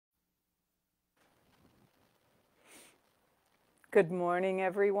Good morning,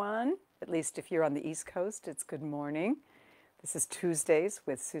 everyone. At least if you're on the East Coast, it's good morning. This is Tuesdays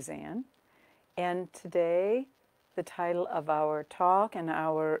with Suzanne. And today, the title of our talk and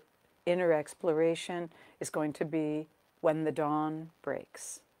our inner exploration is going to be When the Dawn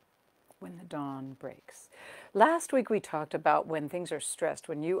Breaks. When the dawn breaks. Last week we talked about when things are stressed,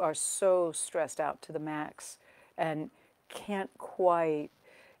 when you are so stressed out to the max and can't quite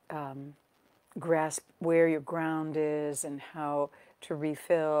grasp where your ground is and how to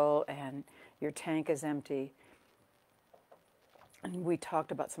refill, and your tank is empty. And we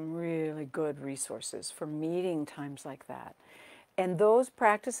talked about some really good resources for meeting times like that. And those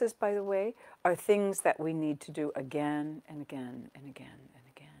practices, by the way, are things that we need to do again and again and again and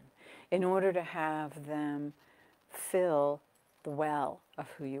again in order to have them fill the well of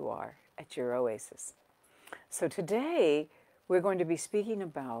who you are at your oasis. So today, we're going to be speaking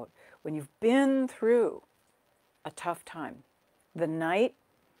about when you've been through a tough time. The night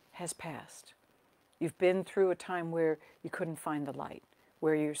has passed. You've been through a time where you couldn't find the light,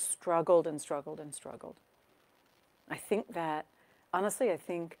 where you struggled and struggled and struggled. I think that, honestly, I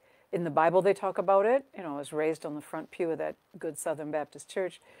think in the Bible they talk about it. You know, I was raised on the front pew of that good Southern Baptist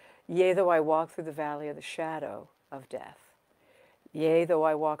church. Yea, though I walk through the valley of the shadow of death. Yea, though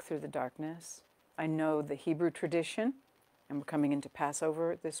I walk through the darkness. I know the Hebrew tradition, and we're coming into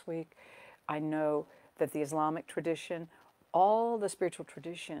Passover this week. I know that the Islamic tradition, all the spiritual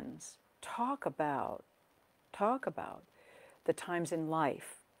traditions talk about the times in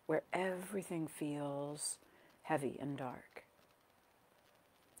life where everything feels heavy and dark.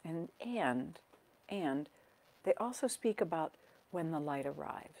 And they also speak about when the light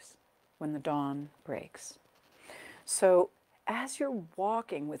arrives, when the dawn breaks. So as you're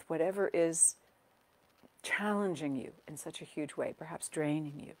walking with whatever is challenging you in such a huge way, perhaps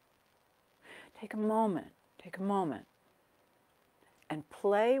draining you, take a moment and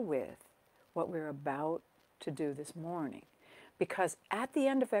play with what we're about to do this morning. Because at the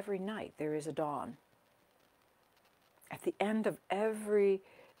end of every night, there is a dawn. At the end of every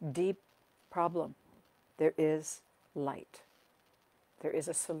deep problem, there is light. There is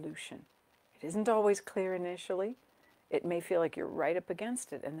a solution. It isn't always clear initially. It may feel like you're right up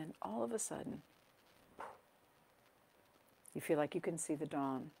against it, and then all of a sudden, you feel like you can see the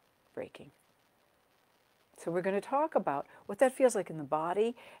dawn breaking. So we're going to talk about what that feels like in the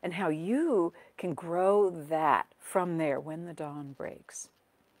body and how you can grow that from there when the dawn breaks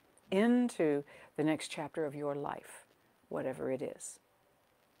into the next chapter of your life, whatever it is.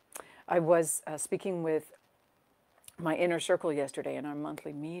 I was speaking with my inner circle yesterday in our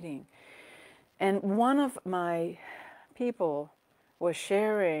monthly meeting, and one of my people was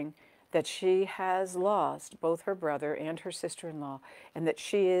sharing that she has lost both her brother and her sister-in-law, and that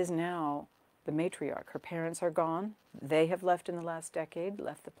she is now the matriarch. Her parents are gone. They have left in the last decade,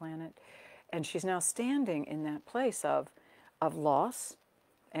 left the planet. And she's now standing in that place of loss,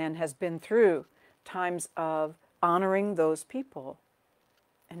 and has been through times of honoring those people,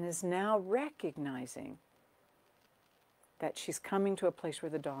 and is now recognizing that she's coming to a place where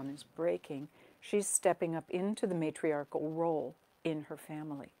the dawn is breaking. She's stepping up into the matriarchal role in her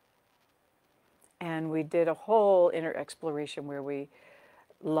family. And we did a whole inner exploration where we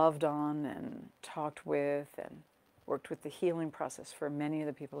loved on and talked with and worked with the healing process for many of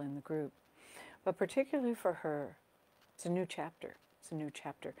the people in the group. But particularly for her, it's a new chapter. It's a new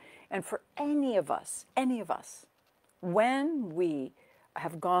chapter. And for any of us, when we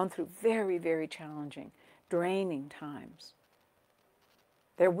have gone through very, very challenging, draining times,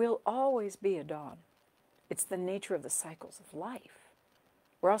 there will always be a dawn. It's the nature of the cycles of life.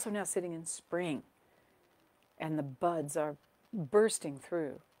 We're also now sitting in spring, and the buds are bursting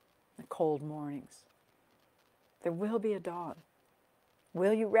through the cold mornings. There will be a dawn.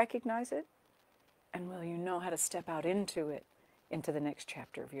 Will you recognize it? And will you know how to step out into it, into the next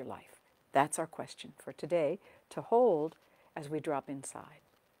chapter of your life? That's our question for today to hold as we drop inside.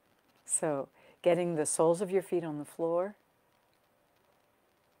 So, getting the soles of your feet on the floor,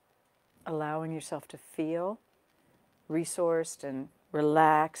 allowing yourself to feel resourced and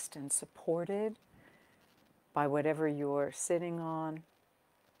relaxed and supported by whatever you're sitting on.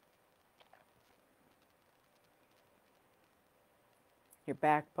 Your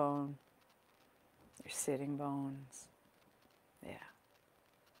backbone, your sitting bones. Yeah.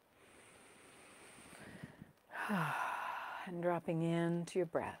 And dropping into your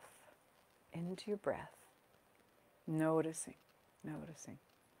breath, noticing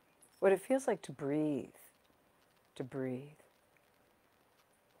what it feels like to breathe.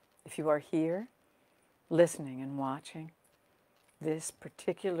 If you are here, listening and watching this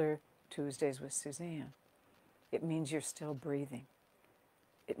particular Tuesdays with Suzanne, it means you're still breathing.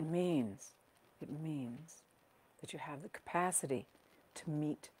 It means that you have the capacity to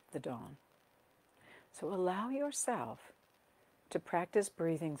meet the dawn. So allow yourself to practice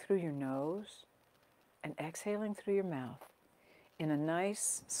breathing through your nose and exhaling through your mouth in a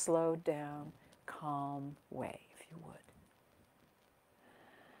nice, slowed down, calm way, if you would.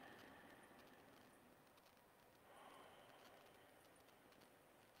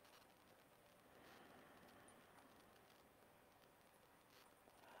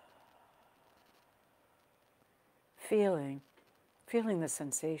 Feeling the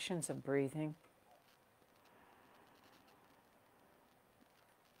sensations of breathing.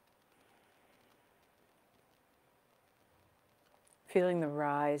 Feeling the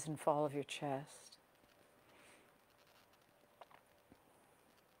rise and fall of your chest.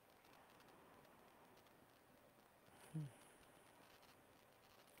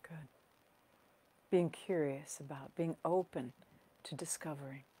 Good. Being curious about, being open to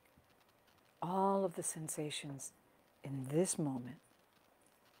discovering all of the sensations in this moment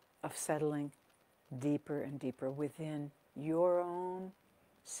of settling deeper and deeper within your own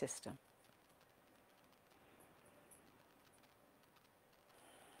system.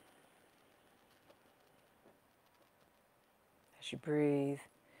 As you breathe,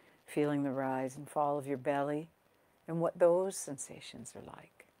 feeling the rise and fall of your belly and what those sensations are like.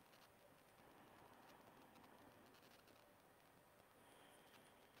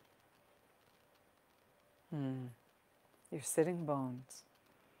 Your sitting bones.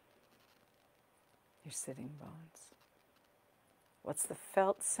 Your sitting bones. What's the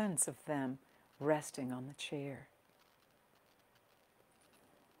felt sense of them resting on the chair?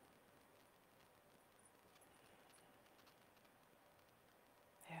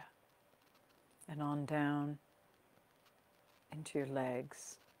 Yeah. And on down into your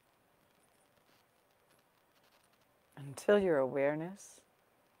legs until your awareness,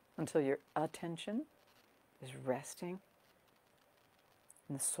 until your attention is resting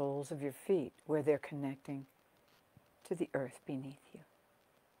in the soles of your feet where they're connecting to the earth beneath you.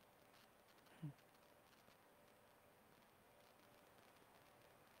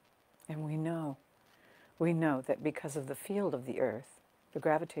 And we know that because of the field of the earth, the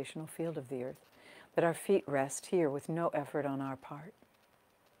gravitational field of the earth, that our feet rest here with no effort on our part.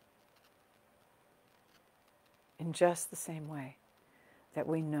 In just the same way that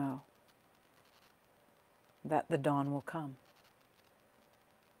we know that the dawn will come.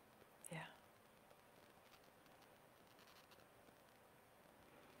 Yeah.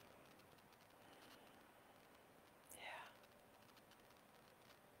 Yeah.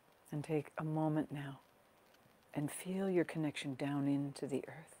 And take a moment now and feel your connection down into the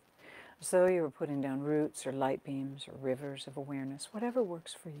earth. As though you were putting down roots or light beams or rivers of awareness, whatever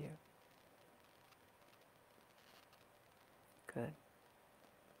works for you. Good.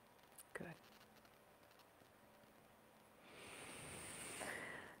 Good.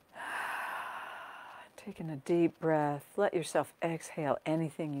 Taking a deep breath, let yourself exhale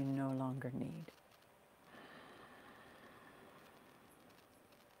anything you no longer need.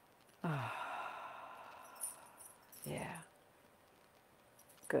 Yeah.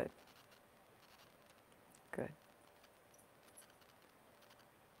 Good. Good.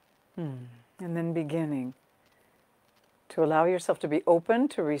 And then beginning to allow yourself to be open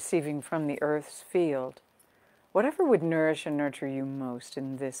to receiving from the earth's field whatever would nourish and nurture you most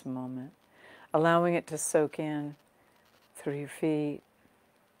in this moment. Allowing it to soak in through your feet,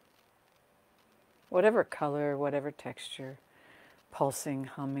 whatever color, whatever texture, pulsing,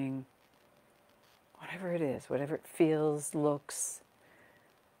 humming, whatever it is, whatever it feels, looks,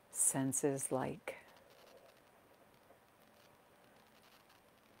 senses like.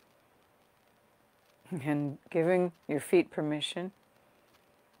 And giving your feet permission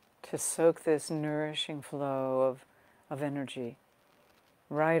to soak this nourishing flow of energy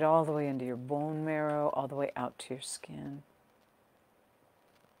right all the way into your bone marrow, all the way out to your skin.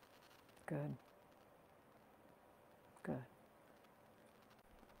 Good. Good.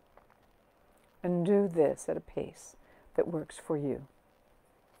 And do this at a pace that works for you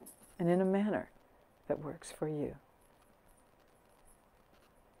and in a manner that works for you.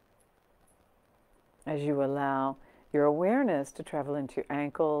 As you allow your awareness to travel into your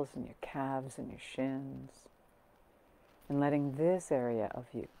ankles and your calves and your shins, and letting this area of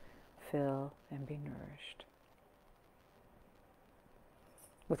you fill and be nourished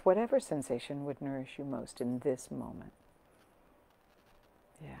with whatever sensation would nourish you most in this moment.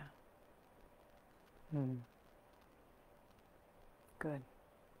 Yeah. Good.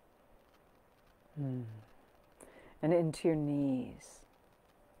 And into your knees,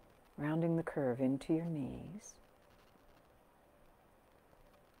 rounding the curve into your knees.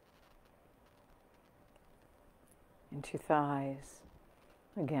 Into your thighs.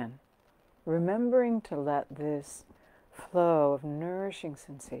 Again, remembering to let this flow of nourishing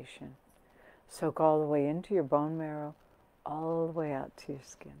sensation soak all the way into your bone marrow, all the way out to your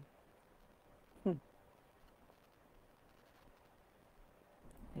skin.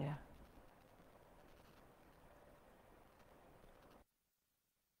 Yeah.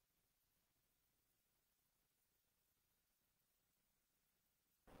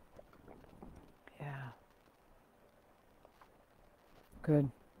 Yeah.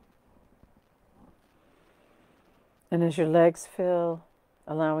 Good. And as your legs fill,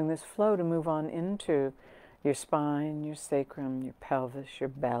 allowing this flow to move on into your spine, your sacrum, your pelvis, your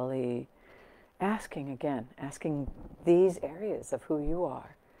belly, asking these areas of who you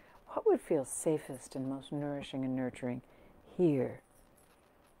are, what would feel safest and most nourishing and nurturing here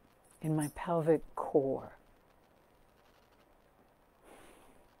in my pelvic core,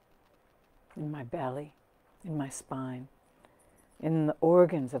 in my belly, in my spine, in the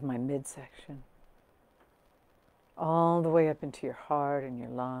organs of my midsection, all the way up into your heart and your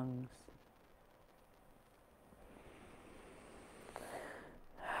lungs.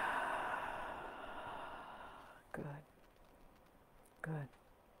 Good. Good.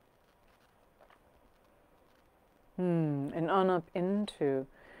 And on up into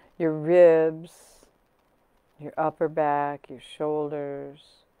your ribs, your upper back, your shoulders,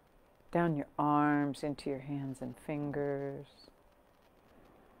 down your arms into your hands and fingers.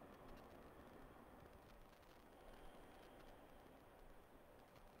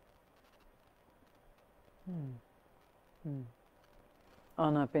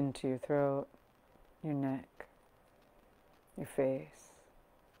 On up into your throat, your neck, your face.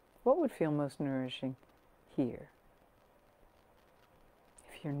 What would feel most nourishing here?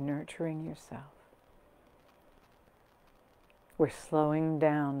 If you're nurturing yourself, we're slowing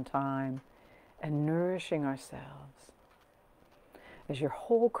down time and nourishing ourselves. As your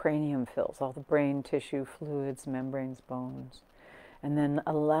whole cranium fills, all the brain, tissue, fluids, membranes, bones, and then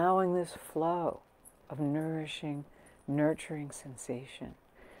allowing this flow of nourishing, nurturing sensation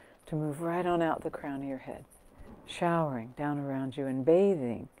to move right on out the crown of your head, showering down around you and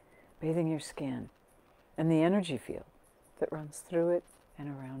bathing your skin and the energy field that runs through it and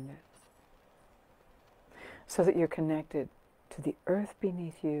around it, so that you're connected to the earth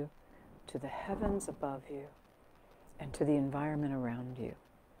beneath you, to the heavens above you, and to the environment around you.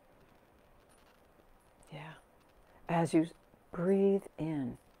 Yeah. As you breathe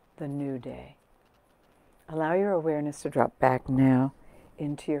in the new day, allow your awareness to drop back now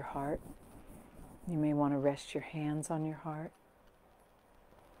into your heart. You may want to rest your hands on your heart.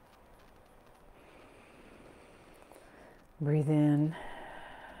 Breathe in,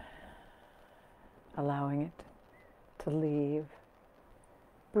 allowing it to leave.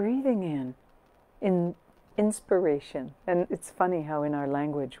 Breathing in inspiration. And it's funny how in our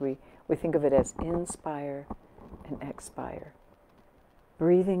language we think of it as inspire and expire.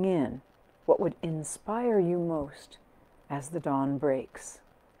 Breathing in what would inspire you most as the dawn breaks.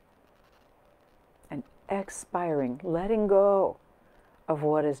 And expiring, letting go of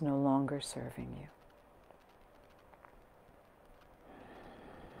what is no longer serving you.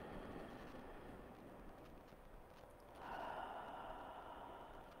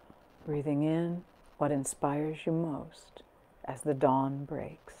 Breathing in what inspires you most as the dawn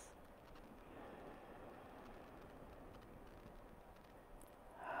breaks.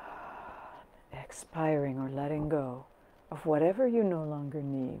 Expiring or letting go of whatever you no longer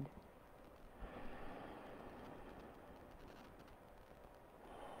need.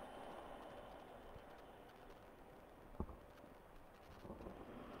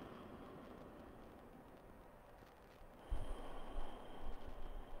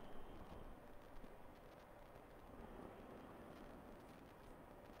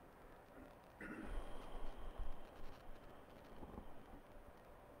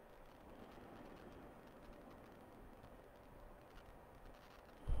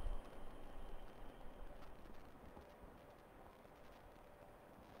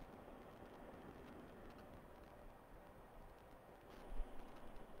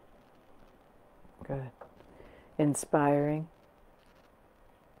 Good. Inspiring,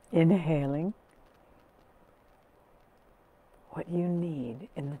 inhaling what you need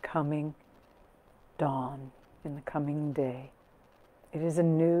in the coming dawn, in the coming day. It is a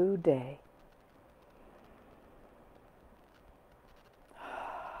new day.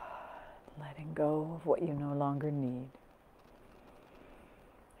 Letting go of what you no longer need.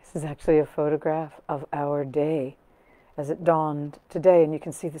 This is actually a photograph of our day as it dawned today, and you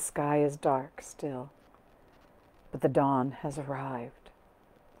can see the sky is dark still. But the dawn has arrived.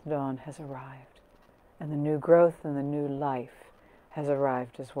 The dawn has arrived. And the new growth and the new life has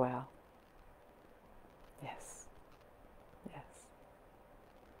arrived as well. Yes. Yes.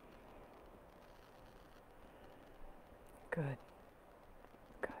 Good.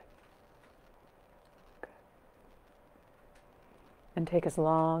 Good. Good. And take as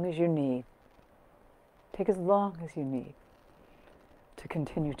long as you need. Take as long as you need to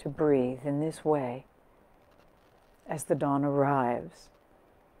continue to breathe in this way as the dawn arrives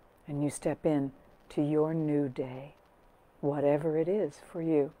and you step in to your new day, whatever it is for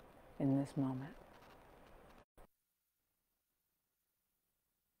you in this moment.